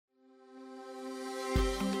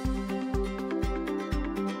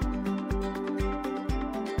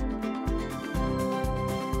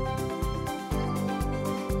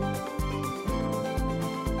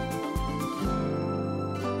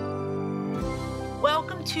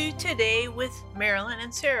welcome to Today with Marilyn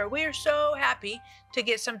and Sarah. We are so happy to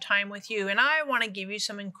get some time with you, and I want to give you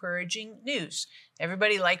some encouraging news.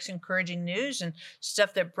 Everybody likes encouraging news and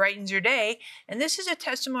stuff that brightens your day, and this is a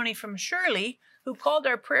testimony from Shirley, who called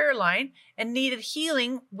our prayer line and needed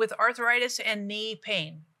healing with arthritis and knee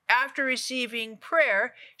pain. After receiving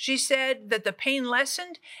prayer, she said that the pain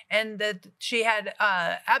lessened and that she had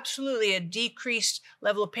absolutely a decreased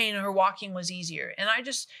level of pain and her walking was easier. And I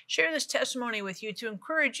just share this testimony with you to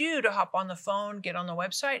encourage you to hop on the phone, get on the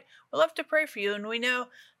website. We'd love to pray for you. And we know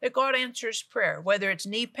that God answers prayer, whether it's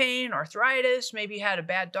knee pain, arthritis, maybe you had a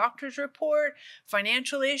bad doctor's report,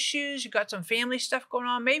 financial issues, you got some family stuff going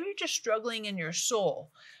on, maybe you're just struggling in your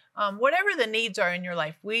soul. Whatever the needs are in your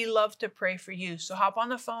life, we love to pray for you. So hop on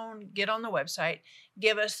the phone, get on the website,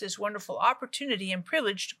 give us this wonderful opportunity and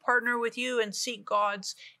privilege to partner with you and seek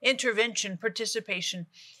God's intervention, participation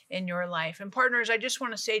in your life. And partners, I just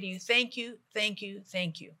want to say to you, thank you, thank you,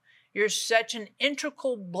 thank you. You're such an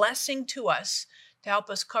integral blessing to us to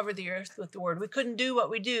help us cover the earth with the word. We couldn't do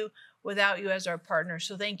what we do without you as our partner.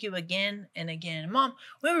 So thank you again and again. Mom,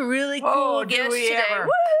 we have a really cool guest today.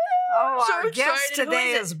 Our guest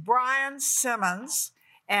today is Brian Simmons,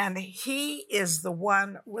 and he is the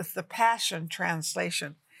one with the Passion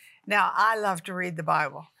Translation. Now, I love to read the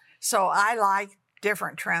Bible, so I like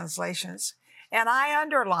different translations, and I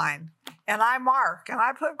underline, and I mark, and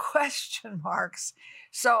I put question marks.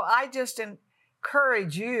 So I just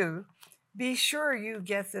encourage you, be sure you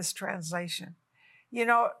get this translation. You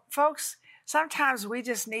know, folks, sometimes we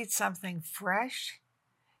just need something fresh,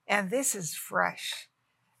 and this is fresh.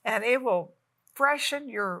 And it will freshen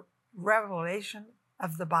your revelation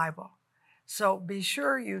of the Bible. So be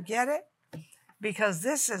sure you get it, because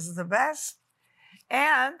this is the best.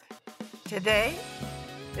 And today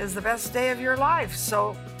is the best day of your life.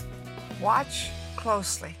 So watch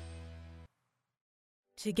closely.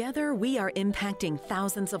 Together, we are impacting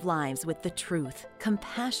thousands of lives with the truth,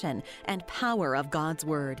 compassion, and power of God's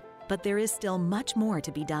Word. But there is still much more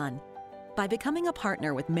to be done. By becoming a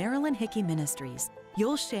partner with Marilyn Hickey Ministries,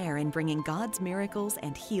 you'll share in bringing God's miracles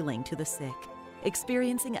and healing to the sick,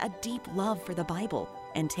 experiencing a deep love for the Bible,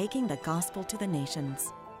 and taking the gospel to the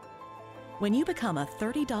nations. When you become a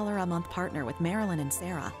 $30 a month partner with Marilyn and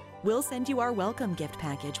Sarah, we'll send you our welcome gift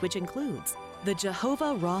package, which includes the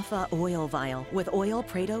Jehovah Rapha oil vial with oil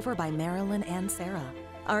prayed over by Marilyn and Sarah,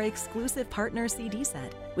 our exclusive partner CD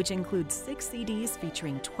set, which includes 6 CDs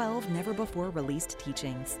featuring 12 never-before-released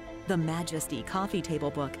teachings, the Majesty Coffee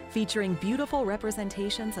Table Book featuring beautiful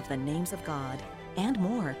representations of the names of God, and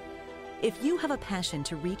more. If you have a passion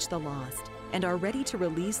to reach the lost and are ready to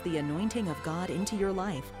release the anointing of God into your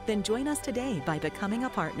life, then join us today by becoming a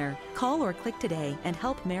partner. Call or click today and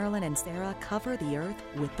help Marilyn and Sarah cover the earth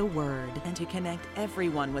with the Word and to connect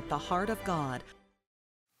everyone with the heart of God.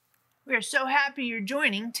 We are so happy you're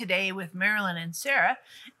joining Today with Marilyn and Sarah,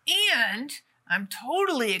 and I'm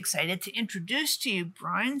totally excited to introduce to you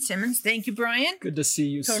Brian Simmons. Thank you, Brian. Good to see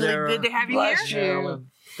you, totally Sarah. Good to have you Bless here. Marilyn,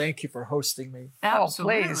 thank you for hosting me.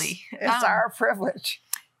 Absolutely. Oh, please. It's our privilege.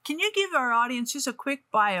 Can you give our audience just a quick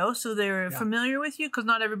bio so they're familiar with you? Because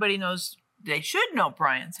not everybody knows. They should know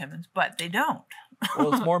Brian Simmons, but they don't.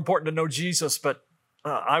 Well, it's more important to know Jesus, but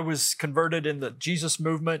I was converted in the Jesus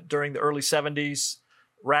movement during the early 70s,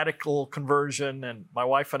 radical conversion, and my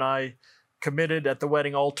wife and I committed at the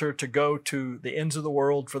wedding altar to go to the ends of the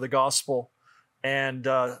world for the gospel. And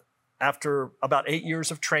after about 8 years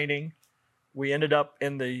of training, we ended up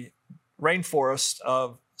in the rainforest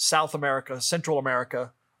of South America, Central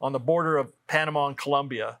America, on the border of Panama and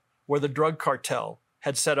Colombia, where the drug cartel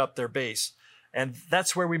had set up their base. And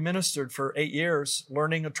that's where we ministered for 8 years,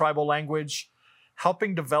 learning a tribal language,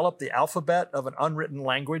 helping develop the alphabet of an unwritten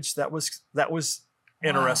language that was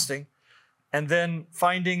interesting. Wow. And then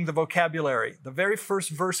finding the vocabulary. The very first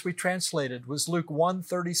verse we translated was Luke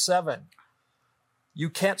 1:37. You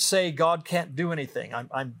can't say God can't do anything.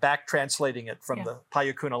 I'm back translating it from the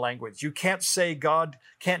Payakuna language. You can't say God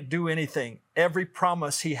can't do anything. Every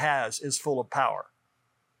promise he has is full of power.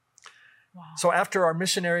 Wow. So after our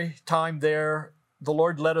missionary time there, the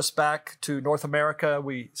Lord led us back to North America.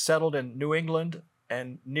 We settled in New England,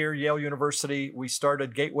 and near Yale University, we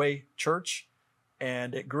started Gateway Church.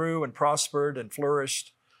 And it grew and prospered and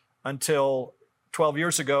flourished until 12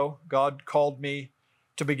 years ago, God called me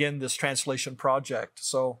to begin this translation project.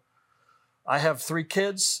 So I have 3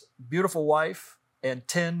 kids, beautiful wife, and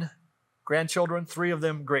 10 grandchildren, 3 of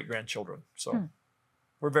them great-grandchildren. So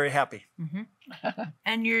we're very happy. Mm-hmm.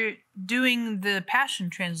 And you're doing the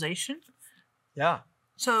Passion Translation? Yeah.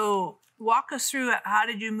 So walk us through, how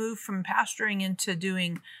did you move from pastoring into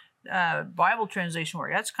doing Bible translation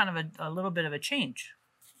work? That's kind of a little bit of a change.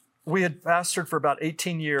 we had pastored for about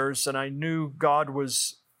 18 years, and I knew God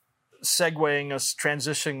was segueing us,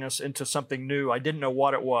 transitioning us into something new. I didn't know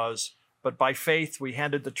what it was, but by faith, we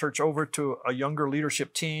handed the church over to a younger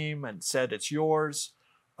leadership team and said, it's yours.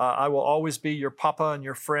 I will always be your papa and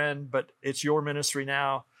your friend, but it's your ministry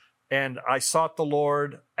now. And I sought the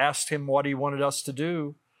Lord, asked him what he wanted us to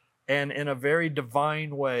do. And in a very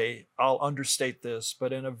divine way, I'll understate this,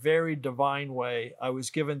 but in a very divine way, I was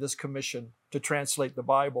given this commission to translate the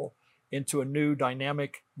Bible into a new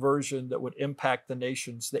dynamic version that would impact the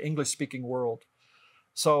nations, the English-speaking world.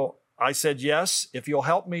 So I said, yes, if you'll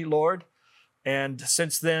help me, Lord. And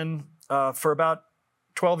since then, for about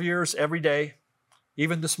 12 years, every day,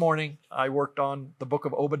 even this morning, I worked on the book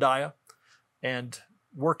of Obadiah and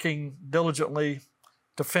working diligently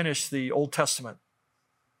to finish the Old Testament.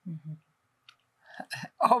 Mm-hmm.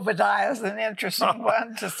 Obadiah is an interesting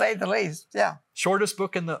one, to say the least. Yeah. Shortest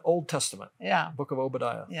book in the Old Testament. Yeah. Book of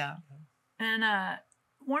Obadiah. Yeah. And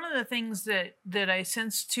one of the things that I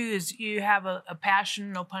sense too is you have a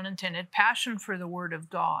passion, no pun intended, passion for the Word of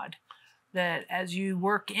God. That as you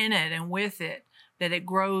work in it and with it, that it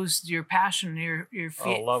grows your passion, your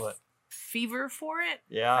love it. Fever for it.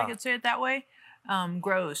 Yeah. If I could say it that way,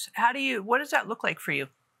 grows. What does that look like for you?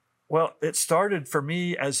 Well, it started for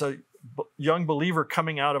me as a young believer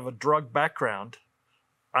coming out of a drug background.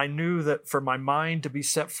 I knew that for my mind to be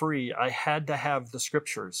set free, I had to have the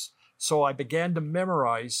scriptures. So I began to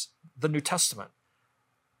memorize the New Testament.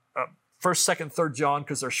 1st, 2nd, 3rd John,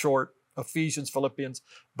 because they're short, Ephesians, Philippians.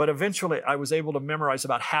 But eventually I was able to memorize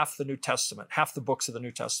about half the New Testament, half the books of the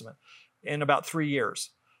New Testament in about 3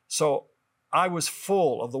 years. So I was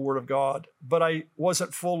full of the Word of God, but I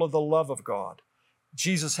wasn't full of the love of God.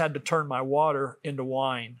 Jesus had to turn my water into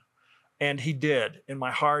wine. And he did in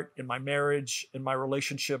my heart, in my marriage, in my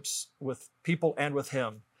relationships with people and with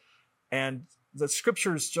him. And the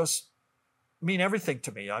scriptures just mean everything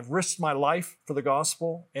to me. I've risked my life for the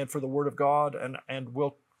gospel and for the Word of God, and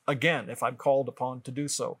will again if I'm called upon to do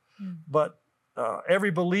so. Mm. But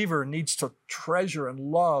every believer needs to treasure and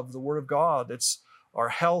love the Word of God. It's our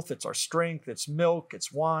health, it's our strength, it's milk,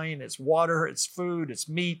 it's wine, it's water, it's food, it's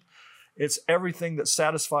meat. It's everything that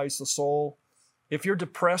satisfies the soul. If you're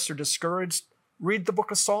depressed or discouraged, read the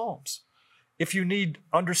book of Psalms. If you need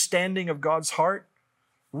understanding of God's heart,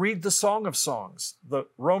 read the Song of Songs, the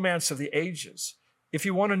romance of the ages. If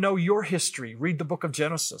you want to know your history, read the book of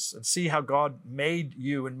Genesis and see how God made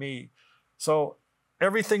you and me. So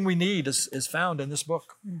everything we need is found in this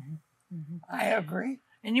book. Mm-hmm. Mm-hmm. I agree.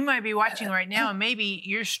 And you might be watching right now, and maybe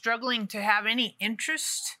you're struggling to have any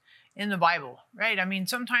interest in the Bible, right? I mean,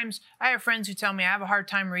 sometimes I have friends who tell me I have a hard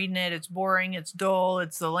time reading it. It's boring. It's dull.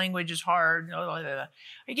 The language is hard. I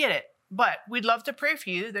get it. But we'd love to pray for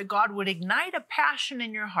you that God would ignite a passion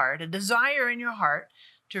in your heart, a desire in your heart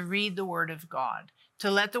to read the Word of God, to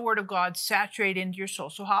let the Word of God saturate into your soul.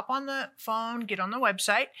 So hop on the phone, get on the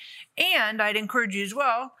website, and I'd encourage you as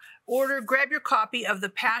well, grab your copy of the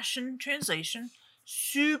Passion Translation.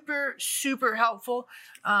 Super, super helpful.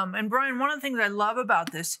 And Brian, one of the things I love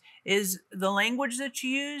about this is the language that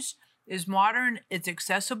you use is modern, it's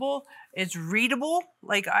accessible, it's readable.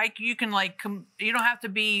 You don't have to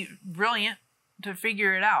be brilliant to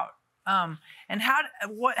figure it out. And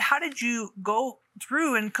how did you go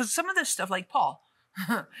through? And because some of this stuff, like Paul,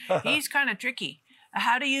 he's kind of tricky.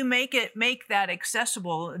 How do you make that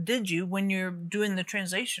accessible? Did you when you're doing the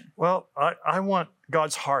translation? Well, I want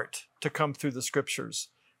God's heart to come through the scriptures.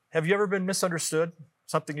 Have you ever been misunderstood?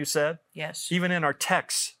 Something you said? Yes. Even in our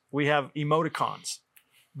texts, we have emoticons,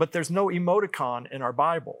 but there's no emoticon in our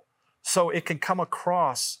Bible. So it can come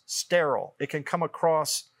across sterile. It can come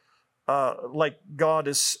across like God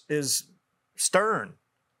is stern,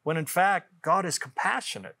 when in fact, God is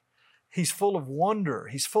compassionate. He's full of wonder.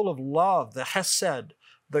 He's full of love, the hesed,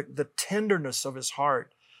 the tenderness of his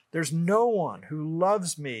heart. There's no one who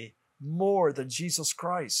loves me more than Jesus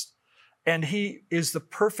Christ. And he is the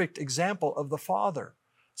perfect example of the Father.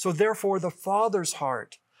 So therefore, the Father's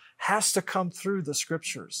heart has to come through the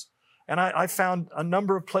scriptures. And I found a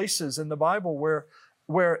number of places in the Bible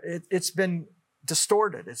where it's been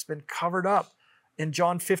distorted. It's been covered up. In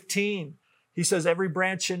John 15, he says, every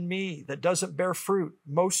branch in me that doesn't bear fruit,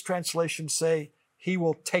 most translations say, he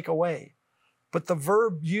will take away. But the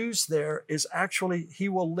verb used there is actually, he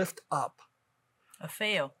will lift up. A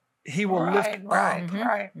fail. He will lift up.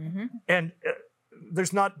 Right. Mm-hmm. And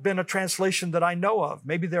there's not been a translation that I know of.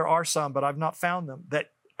 Maybe there are some, but I've not found them,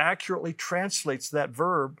 that accurately translates that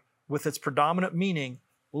verb with its predominant meaning,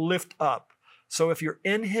 lift up. So if you're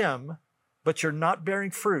in him, but you're not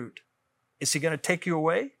bearing fruit, is he going to take you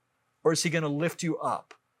away? Or is he going to lift you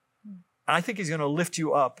up? I think he's going to lift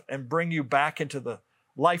you up and bring you back into the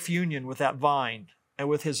life union with that vine and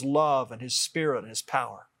with his love and his spirit and his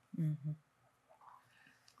power. Mm-hmm.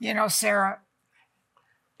 You know, Sarah,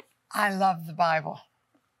 I love the Bible.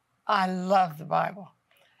 I love the Bible.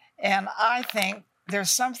 And I think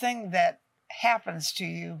there's something that happens to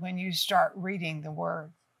you when you start reading the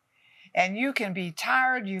Word. And you can be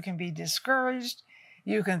tired, you can be discouraged,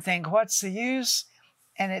 you can think, what's the use?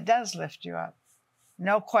 And it does lift you up,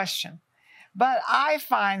 no question. But I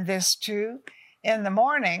find this too, in the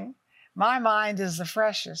morning, my mind is the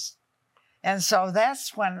freshest. And so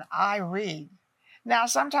that's when I read. Now,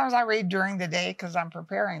 sometimes I read during the day because I'm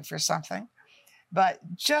preparing for something, but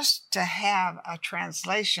just to have a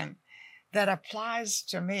translation that applies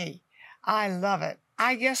to me, I love it.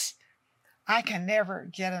 I guess I can never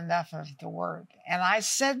get enough of the Word. And I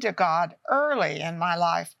said to God early in my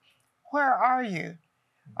life, where are you?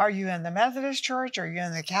 Are you in the Methodist Church? Are you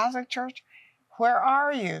in the Catholic Church? Where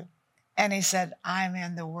are you? And he said, I'm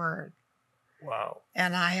in the Word. Wow.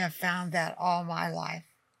 And I have found that all my life.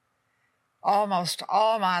 Almost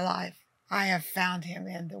all my life, I have found him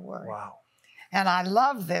in the Word. Wow. And I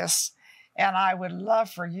love this, and I would love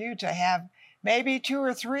for you to have maybe 2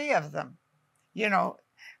 or 3 of them. You know,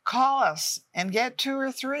 call us and get 2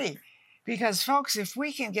 or 3. Because, folks, if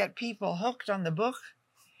we can get people hooked on the book,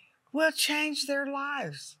 we'll change their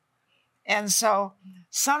lives. And so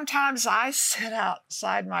sometimes I sit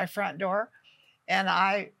outside my front door and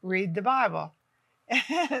I read the Bible.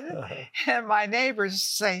 And my neighbors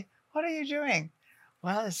say, what are you doing?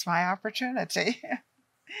 Well, it's my opportunity.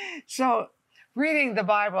 So reading the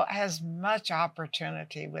Bible has much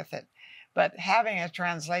opportunity with it, but having a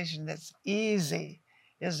translation that's easy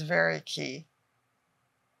is very key.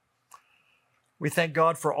 We thank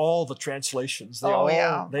God for all the translations. They all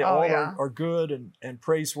are good and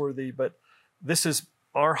praiseworthy, but this is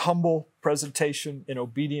our humble presentation in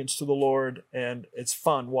obedience to the Lord, and it's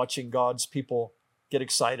fun watching God's people get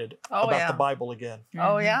excited about the Bible again.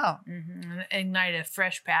 Oh, yeah. Mm-hmm. Ignite a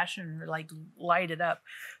fresh passion, like light it up.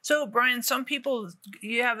 So, Brian, some people,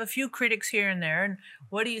 you have a few critics here and there, and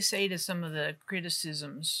what do you say to some of the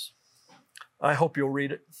criticisms? I hope you'll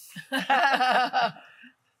read it.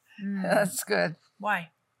 That's good.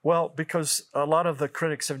 Why? Well, because a lot of the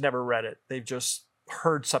critics have never read it. They've just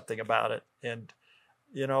heard something about it. And,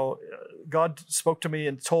 you know, God spoke to me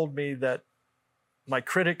and told me that my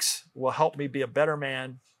critics will help me be a better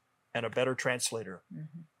man and a better translator.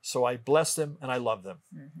 Mm-hmm. So I bless them and I love them.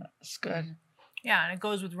 Mm-hmm. That's good. Yeah, and it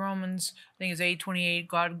goes with Romans, I think it's 8:28.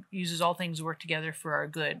 God uses all things to work together for our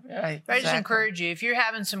good. Right, I just encourage you, if you're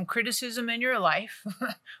having some criticism in your life,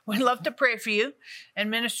 we'd love to pray for you and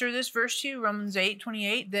minister this verse to you, Romans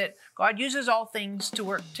 8:28, that God uses all things to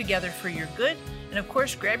work together for your good. And of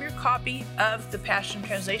course, grab your copy of the Passion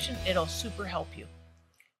Translation. It'll super help you.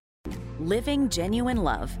 Living Genuine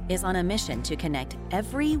Love is on a mission to connect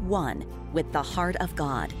everyone with the heart of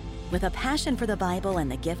God. With a passion for the Bible and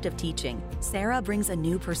the gift of teaching, Sarah brings a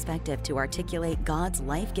new perspective to articulate God's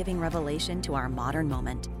life-giving revelation to our modern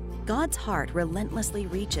moment. God's heart relentlessly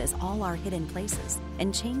reaches all our hidden places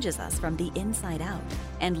and changes us from the inside out.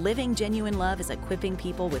 And Living Genuine Love is equipping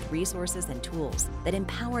people with resources and tools that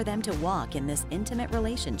empower them to walk in this intimate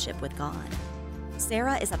relationship with God.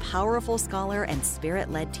 Sarah is a powerful scholar and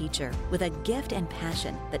spirit-led teacher with a gift and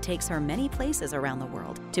passion that takes her many places around the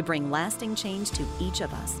world to bring lasting change to each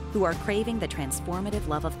of us who are craving the transformative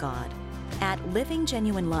love of God. At Living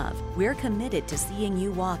Genuine Love, we're committed to seeing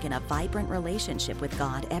you walk in a vibrant relationship with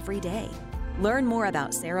God every day. Learn more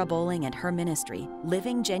about Sarah Bowling and her ministry,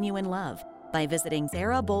 Living Genuine Love, by visiting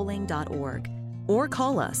sarahbowling.org or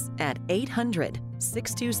call us at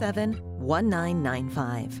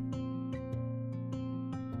 800-627-1995.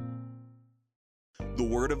 The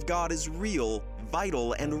Word of God is real,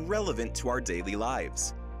 vital, and relevant to our daily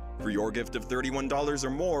lives. For your gift of $31 or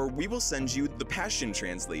more, we will send you the Passion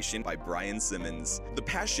Translation by Brian Simmons. The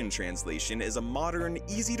Passion Translation is a modern,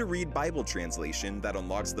 easy-to-read Bible translation that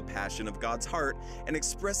unlocks the passion of God's heart and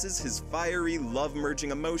expresses His fiery, love-merging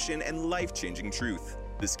emotion and life-changing truth.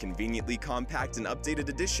 This conveniently compact and updated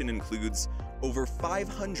edition includes over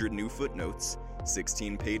 500 new footnotes,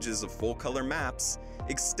 16 pages of full-color maps,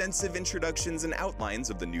 extensive introductions and outlines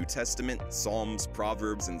of the New Testament, Psalms,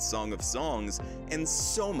 Proverbs, and Song of Songs, and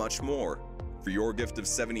so much more. For your gift of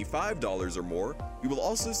 $75 or more, we will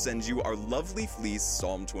also send you our lovely fleece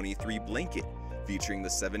Psalm 23 blanket, featuring the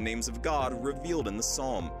 7 names of God revealed in the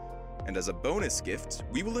psalm. And as a bonus gift,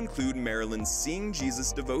 we will include Marilyn's Seeing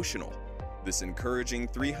Jesus devotional. This encouraging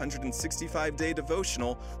 365-day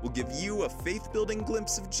devotional will give you a faith-building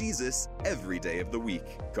glimpse of Jesus every day of the week.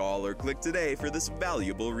 Call or click today for this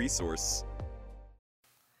valuable resource.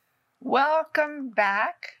 Welcome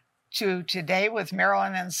back to Today with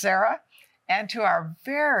Marilyn and Sarah, and to our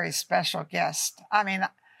very special guest. I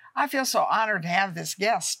feel so honored to have this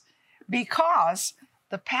guest because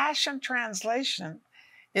the Passion Translation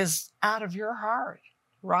is out of your heart,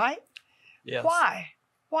 right? Yes. Why?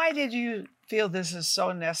 Why did you feel this is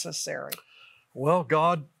so necessary? Well,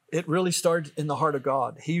 God, it really started in the heart of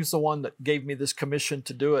God. He's the one that gave me this commission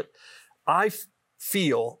to do it. I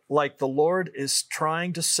feel like the Lord is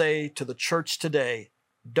trying to say to the church today,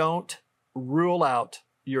 don't rule out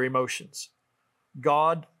your emotions.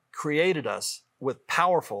 God created us with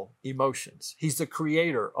powerful emotions. He's the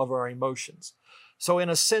creator of our emotions. So in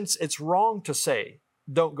a sense, it's wrong to say,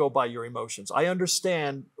 don't go by your emotions. I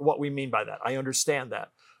understand what we mean by that. I understand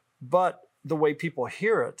that. But the way people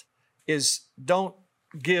hear it is don't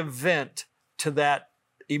give vent to that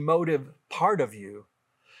emotive part of you.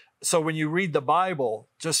 So when you read the Bible,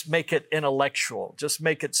 just make it intellectual, just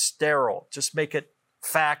make it sterile, just make it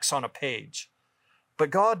facts on a page.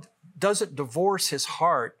 But God doesn't divorce his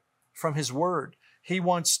heart from his word. He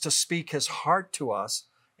wants to speak his heart to us,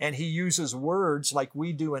 and he uses words like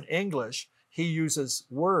we do in English. He uses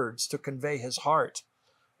words to convey his heart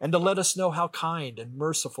and to let us know how kind and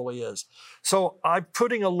merciful he is. So I'm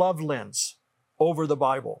putting a love lens over the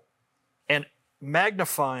Bible and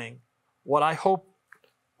magnifying what I hope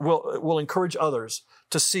will encourage others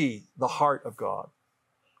to see the heart of God.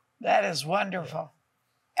 That is wonderful.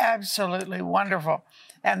 Absolutely wonderful.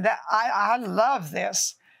 And I love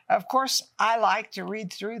this. Of course, I like to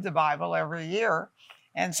read through the Bible every year,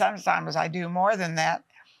 and sometimes I do more than that.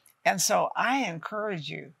 And so I encourage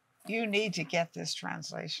you, you need to get this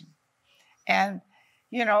translation. And,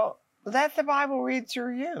 let the Bible read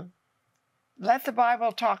through you. Let the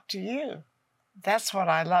Bible talk to you. That's what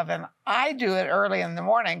I love. And I do it early in the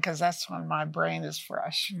morning because that's when my brain is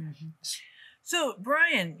fresh. Mm-hmm. So,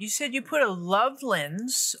 Brian, you said you put a love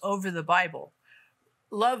lens over the Bible.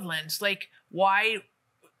 Love lens, like why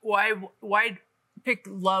pick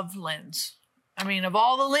love lens? Of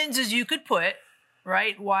all the lenses you could put,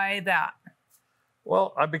 right? Why that?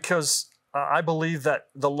 Well, because I believe that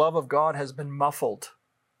the love of God has been muffled.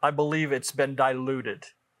 I believe it's been diluted,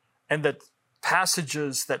 and that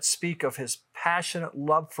passages that speak of his passionate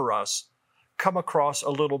love for us come across a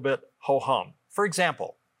little bit ho-hum. For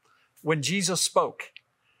example, when Jesus spoke,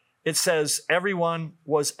 it says everyone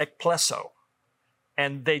was ekplesso,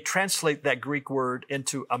 and they translate that Greek word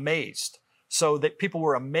into amazed, so that people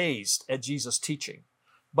were amazed at Jesus' teaching.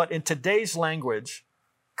 But in today's language,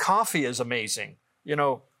 coffee is amazing.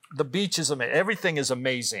 The beach is amazing. Everything is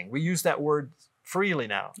amazing. We use that word freely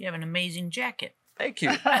now. You have an amazing jacket. Thank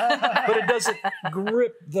you. But it doesn't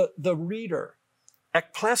grip the reader.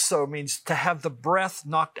 Ekplesso means to have the breath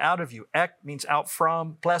knocked out of you. Ek means out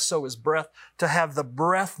from. Plesso is breath. To have the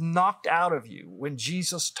breath knocked out of you when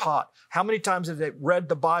Jesus taught. How many times have they read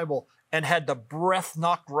the Bible and had the breath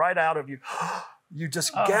knocked right out of you? You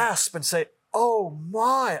just gasp and say, oh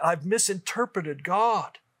my, I've misinterpreted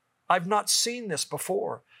God. I've not seen this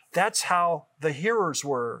before. That's how the hearers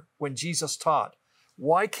were when Jesus taught.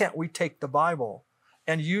 Why can't we take the Bible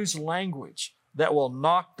and use language that will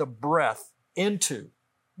knock the breath into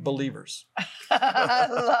believers? I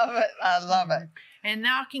love it. I love it. And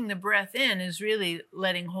knocking the breath in is really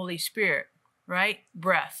letting Holy Spirit, right?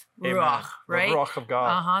 Breath, Amen. ruach, right? The ruach of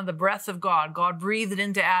God. The breath of God. God breathed it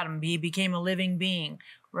into Adam. He became a living being,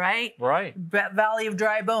 right? Right. Valley of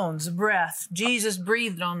dry bones, breath. Jesus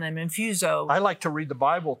breathed on them, infuso. I like to read the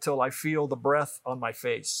Bible till I feel the breath on my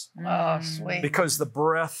face. Oh, sweet. Because the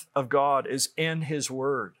breath of God is in his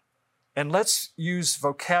word. And let's use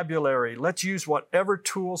vocabulary. Let's use whatever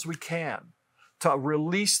tools we can to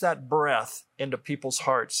release that breath into people's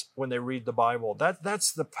hearts when they read the Bible.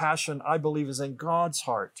 That's the passion I believe is in God's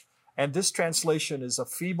heart. And this translation is a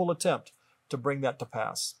feeble attempt to bring that to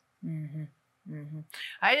pass. Mm-hmm. Mm-hmm.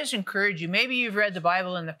 I just encourage you, maybe you've read the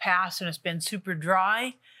Bible in the past and it's been super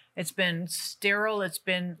dry, it's been sterile, it's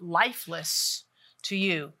been lifeless to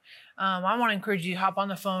you. I want to encourage you to hop on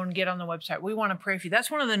the phone, get on the website. We want to pray for you. That's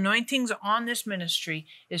one of the anointings on this ministry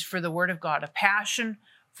is for the Word of God, a passion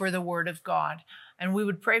for the Word of God. And we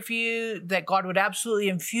would pray for you that God would absolutely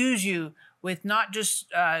infuse you with not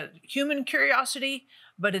just human curiosity,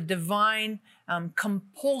 but a divine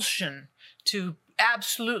compulsion to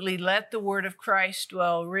absolutely let the Word of Christ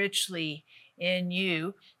dwell richly in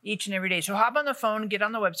you each and every day. So hop on the phone, get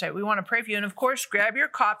on the website. We want to pray for you. And of course, grab your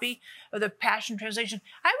copy of the Passion Translation.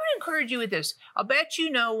 I would encourage you with this. I'll bet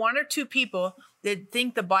you know one or two people that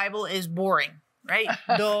think the Bible is boring, right?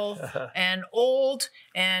 Dull and old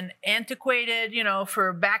and antiquated,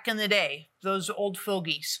 for back in the day, those old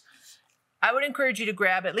fogies. I would encourage you to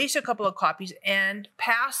grab at least a couple of copies and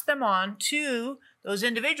pass them on to those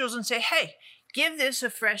individuals and say, hey, give this a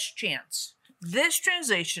fresh chance. This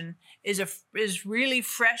translation is really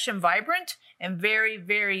fresh and vibrant and very,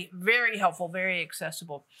 very, very helpful, very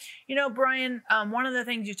accessible. Brian, one of the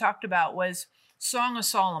things you talked about was Song of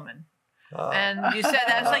Solomon. And you said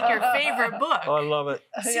that's like your favorite book. Oh, I love it.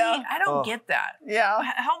 See, I don't get that. Yeah.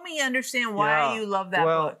 Help me understand why you love that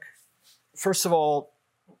book. First of all,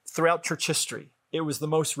 throughout church history, it was the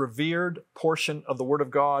most revered portion of the Word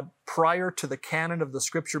of God prior to the canon of the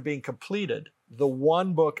Scripture being completed. The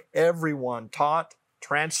one book everyone taught,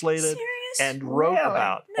 translated, and wrote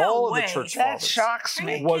about. All of the church fathers. That shocks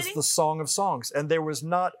me. Was the Song of Songs. And there was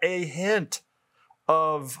not a hint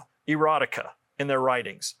of erotica in their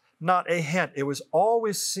writings. Not a hint. It was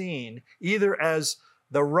always seen either as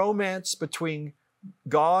the romance between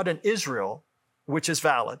God and Israel, which is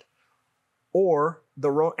valid, or the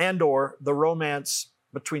romance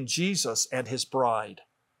between Jesus and his bride,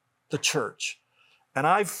 the church. And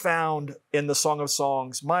I've found in the Song of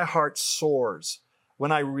Songs, my heart soars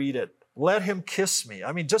when I read it. Let him kiss me.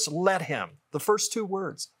 I mean, just let him. The first two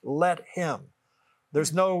words, let him.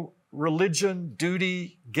 There's no religion,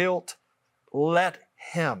 duty, guilt. Let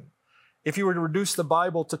him. If you were to reduce the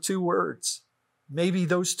Bible to two words, maybe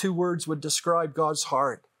those two words would describe God's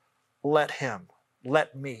heart. Let him.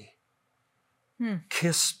 Let me.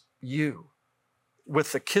 Kiss you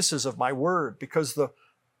with the kisses of my word, because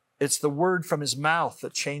it's the word from his mouth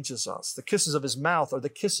that changes us. The kisses of his mouth are the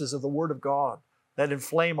kisses of the word of God that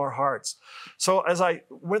inflame our hearts. So as I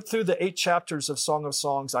went through the 8 chapters of Song of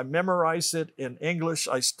Songs, I memorized it in English.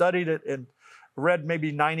 I studied it and read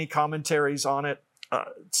maybe 90 commentaries on it,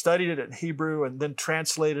 studied it in Hebrew, and then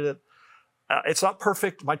translated it. It's not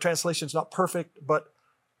perfect. My translation's not perfect, but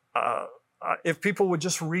if people would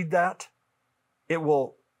just read that, it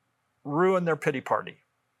will ruin their pity party.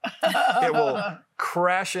 It will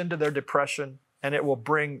crash into their depression, and it will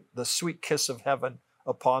bring the sweet kiss of heaven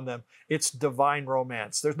upon them. It's divine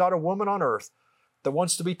romance. There's not a woman on earth that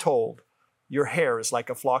wants to be told your hair is like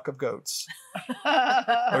a flock of goats,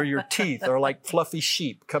 or your teeth are like fluffy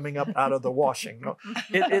sheep coming up out of the washing. No,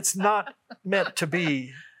 it's not meant to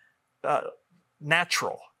be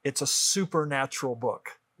natural. It's a supernatural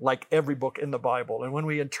book, like every book in the Bible. And when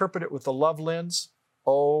we interpret it with the love lens,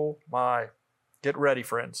 oh my, get ready,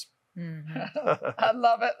 friends. I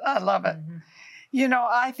love it. I love it.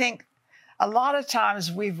 I think a lot of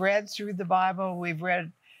times we've read through the Bible, we've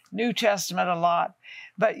read New Testament a lot,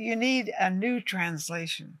 but you need a new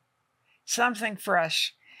translation, something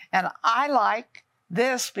fresh. And I like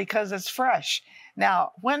this because it's fresh.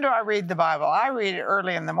 Now, when do I read the Bible? I read it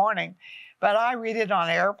early in the morning, but I read it on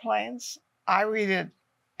airplanes. I read it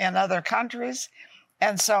in other countries.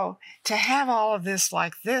 And so to have all of this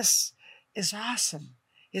like this is awesome.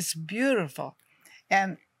 It's beautiful.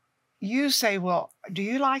 And you say, well, do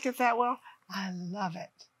you like it that well? I love it.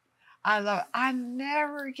 I love it. I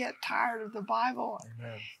never get tired of the Bible.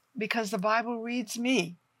 Amen. Because the Bible reads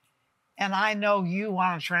me. And I know you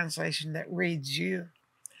want a translation that reads you.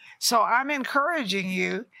 So I'm encouraging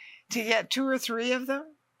you to get 2 or 3 of them,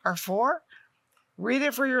 or 4. Read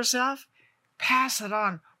it for yourself. Pass it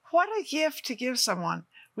on. What a gift to give someone.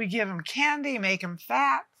 We give them candy, make them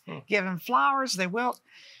fat, give them flowers, they wilt.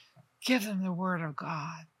 Give them the Word of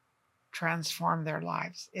God. Transform their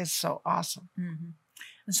lives. It's so awesome.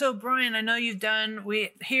 And so, Brian, I know you've done,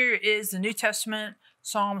 here is the New Testament,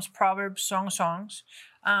 Psalms, Proverbs, Song of Songs,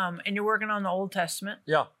 and you're working on the Old Testament.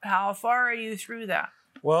 Yeah. How far are you through that?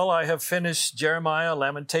 Well, I have finished Jeremiah,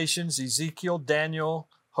 Lamentations, Ezekiel, Daniel,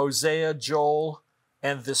 Hosea, Joel,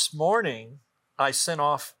 and this morning I sent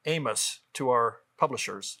off Amos to our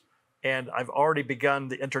publishers, and I've already begun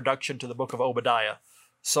the introduction to the book of Obadiah.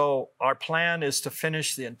 So our plan is to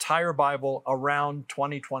finish the entire Bible around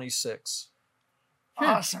 2026.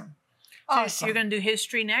 Awesome. So you're going to do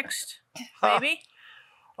history next, maybe?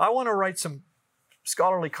 I want to write some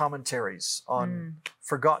scholarly commentaries on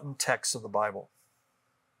forgotten texts of the Bible.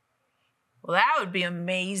 Well, that would be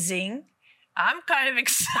amazing. I'm kind of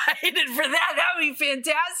excited for that. That would be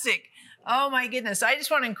fantastic. Oh my goodness. I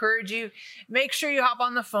just want to encourage you, make sure you hop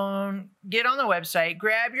on the phone, get on the website,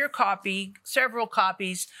 grab your copy, several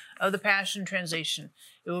copies of the Passion Translation.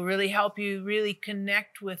 It will really help you really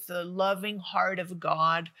connect with the loving heart of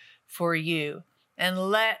God for you.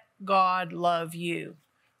 And let God love you.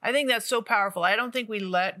 I think that's so powerful. I don't think we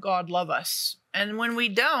let God love us. And when we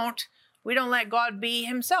don't let God be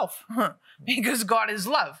himself because God is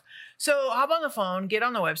love. So hop on the phone, get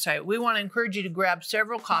on the website. We want to encourage you to grab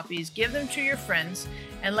several copies, give them to your friends,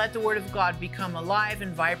 and let the Word of God become alive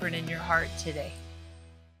and vibrant in your heart today.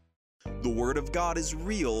 The Word of God is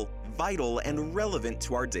real, vital, and relevant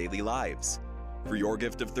to our daily lives. For your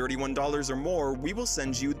gift of $31 or more, we will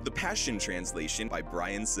send you The Passion Translation by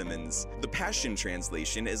Brian Simmons. The Passion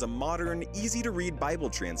Translation is a modern, easy-to-read Bible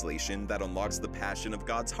translation that unlocks the passion of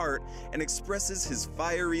God's heart and expresses his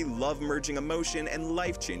fiery, love-merging emotion and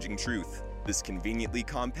life-changing truth. This conveniently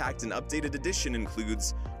compact and updated edition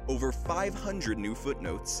includes over 500 new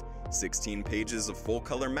footnotes, 16 pages of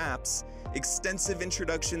full-color maps, extensive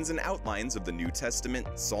introductions and outlines of the New Testament,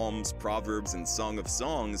 Psalms, Proverbs, and Song of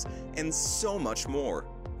Songs, and so much more.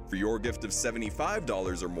 For your gift of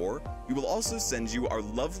 $75 or more, we will also send you our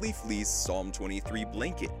lovely fleece Psalm 23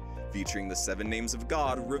 blanket, featuring the 7 names of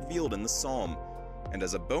God revealed in the psalm. And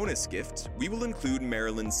as a bonus gift, we will include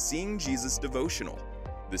Marilyn's Seeing Jesus devotional.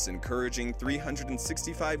 This encouraging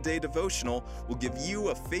 365-day devotional will give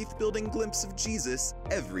you a faith-building glimpse of Jesus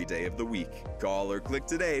every day of the week. Call or click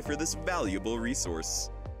today for this valuable resource.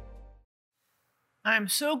 I'm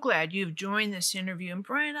so glad you've joined this interview. And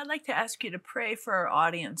Brian, I'd like to ask you to pray for our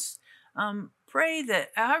audience. Pray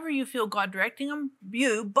that however you feel God directing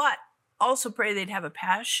you, but also pray they'd have a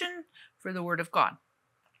passion for the Word of God.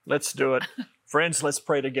 Let's do it. Friends, let's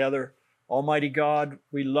pray together. Almighty God,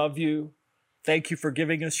 we love you. Thank you for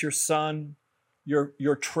giving us your Son,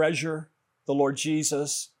 your treasure, the Lord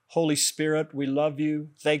Jesus. Holy Spirit, we love you.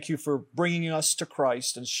 Thank you for bringing us to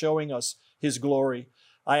Christ and showing us his glory.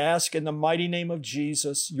 I ask in the mighty name of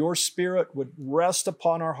Jesus, your Spirit would rest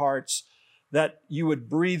upon our hearts, that you would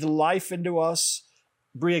breathe life into us,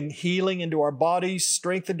 bring healing into our bodies,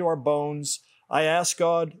 strength into our bones. I ask,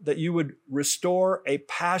 God, that you would restore a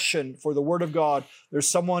passion for the Word of God.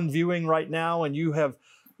 There's someone viewing right now and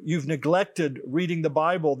you've neglected reading the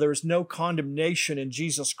Bible. There's no condemnation in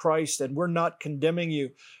Jesus Christ, and we're not condemning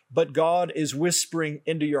you. But God is whispering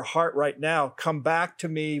into your heart right now, come back to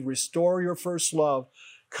me, restore your first love.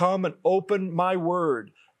 Come and open my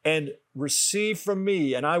word and receive from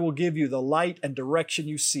me, and I will give you the light and direction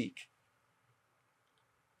you seek.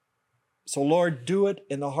 So Lord, do it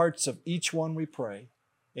in the hearts of each one, we pray.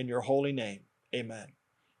 In your holy name, amen.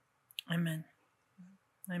 Amen.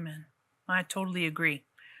 Amen. I totally agree.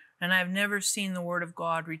 And I've never seen the Word of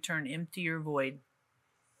God return empty or void,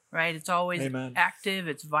 right? It's always active,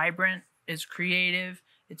 it's vibrant, it's creative,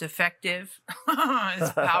 it's effective,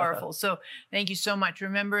 it's powerful. So thank you so much.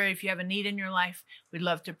 Remember, if you have a need in your life, we'd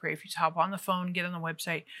love to pray for you. So hop on the phone, get on the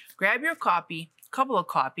website, grab your copy, a couple of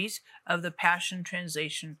copies of the Passion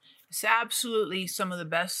Translation. It's absolutely some of the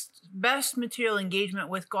best material engagement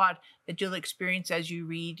with God that you'll experience as you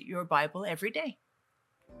read your Bible every day.